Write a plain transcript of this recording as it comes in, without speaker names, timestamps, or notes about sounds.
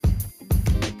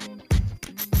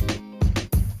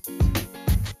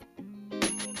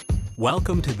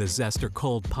Welcome to the Zester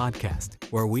Cold podcast,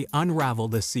 where we unravel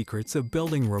the secrets of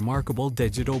building remarkable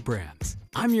digital brands.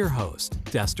 I'm your host,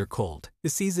 Zester Cold, a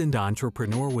seasoned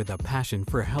entrepreneur with a passion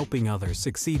for helping others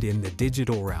succeed in the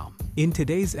digital realm. In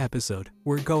today's episode,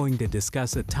 we're going to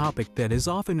discuss a topic that is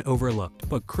often overlooked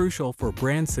but crucial for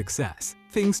brand success: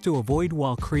 things to avoid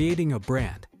while creating a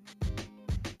brand.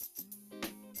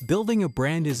 Building a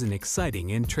brand is an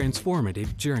exciting and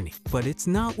transformative journey, but it's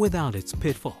not without its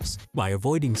pitfalls. By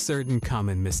avoiding certain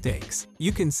common mistakes,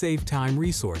 you can save time,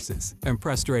 resources, and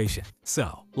frustration.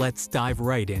 So, let's dive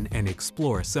right in and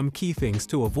explore some key things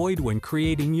to avoid when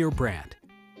creating your brand.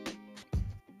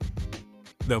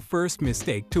 The first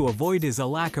mistake to avoid is a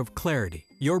lack of clarity.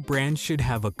 Your brand should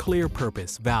have a clear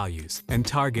purpose, values, and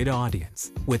target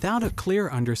audience. Without a clear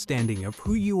understanding of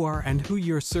who you are and who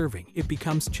you're serving, it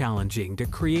becomes challenging to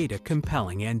create a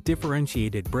compelling and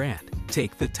differentiated brand.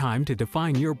 Take the time to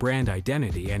define your brand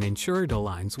identity and ensure it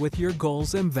aligns with your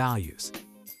goals and values.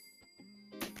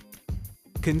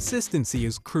 Consistency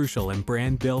is crucial in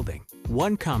brand building.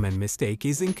 One common mistake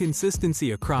is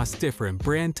inconsistency across different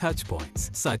brand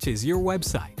touchpoints, such as your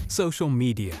website, social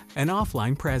media, and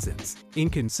offline presence.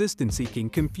 Inconsistency can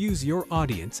confuse your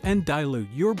audience and dilute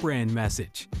your brand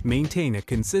message. Maintain a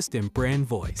consistent brand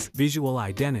voice, visual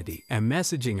identity, and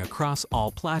messaging across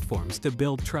all platforms to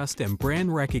build trust and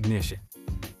brand recognition.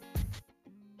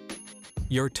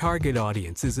 Your target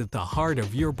audience is at the heart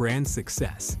of your brand's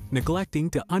success. Neglecting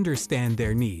to understand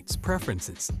their needs,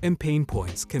 preferences, and pain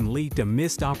points can lead to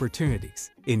missed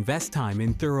opportunities. Invest time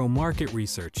in thorough market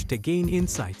research to gain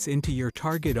insights into your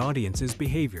target audience's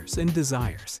behaviors and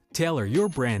desires. Tailor your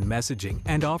brand messaging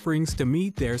and offerings to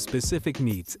meet their specific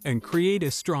needs and create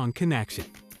a strong connection.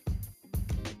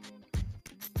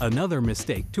 Another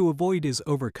mistake to avoid is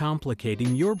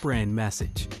overcomplicating your brand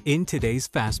message. In today's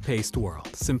fast-paced world,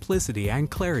 simplicity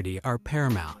and clarity are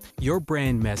paramount. Your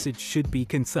brand message should be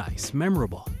concise,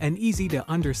 memorable, and easy to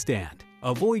understand.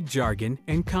 Avoid jargon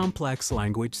and complex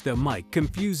language that might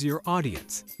confuse your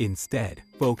audience. Instead,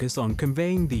 focus on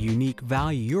conveying the unique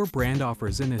value your brand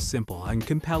offers in a simple and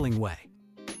compelling way.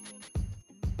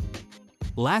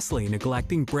 Lastly,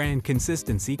 neglecting brand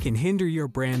consistency can hinder your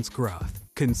brand's growth.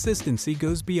 Consistency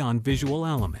goes beyond visual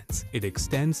elements. It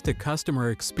extends to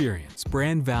customer experience,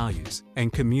 brand values,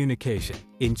 and communication.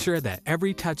 Ensure that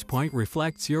every touchpoint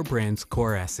reflects your brand's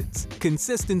core essence.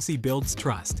 Consistency builds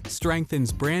trust,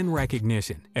 strengthens brand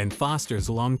recognition, and fosters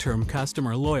long-term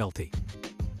customer loyalty.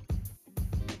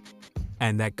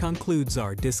 And that concludes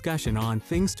our discussion on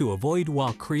things to avoid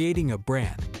while creating a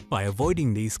brand. By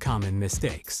avoiding these common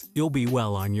mistakes, you'll be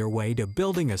well on your way to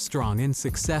building a strong and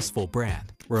successful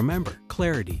brand. Remember,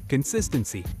 clarity,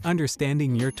 consistency,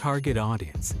 understanding your target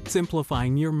audience,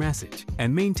 simplifying your message,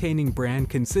 and maintaining brand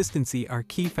consistency are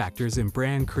key factors in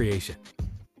brand creation.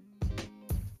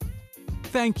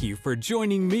 Thank you for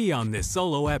joining me on this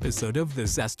solo episode of the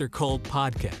Zester Cold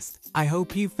podcast. I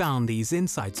hope you found these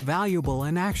insights valuable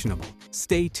and actionable.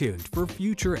 Stay tuned for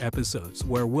future episodes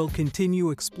where we'll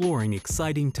continue exploring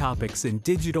exciting topics in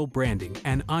digital branding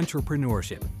and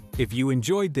entrepreneurship. If you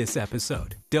enjoyed this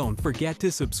episode, don't forget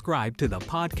to subscribe to the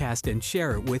podcast and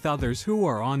share it with others who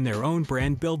are on their own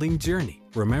brand building journey.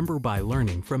 Remember, by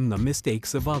learning from the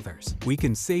mistakes of others, we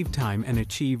can save time and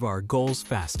achieve our goals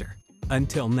faster.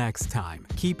 Until next time,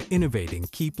 keep innovating,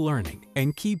 keep learning,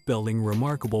 and keep building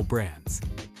remarkable brands.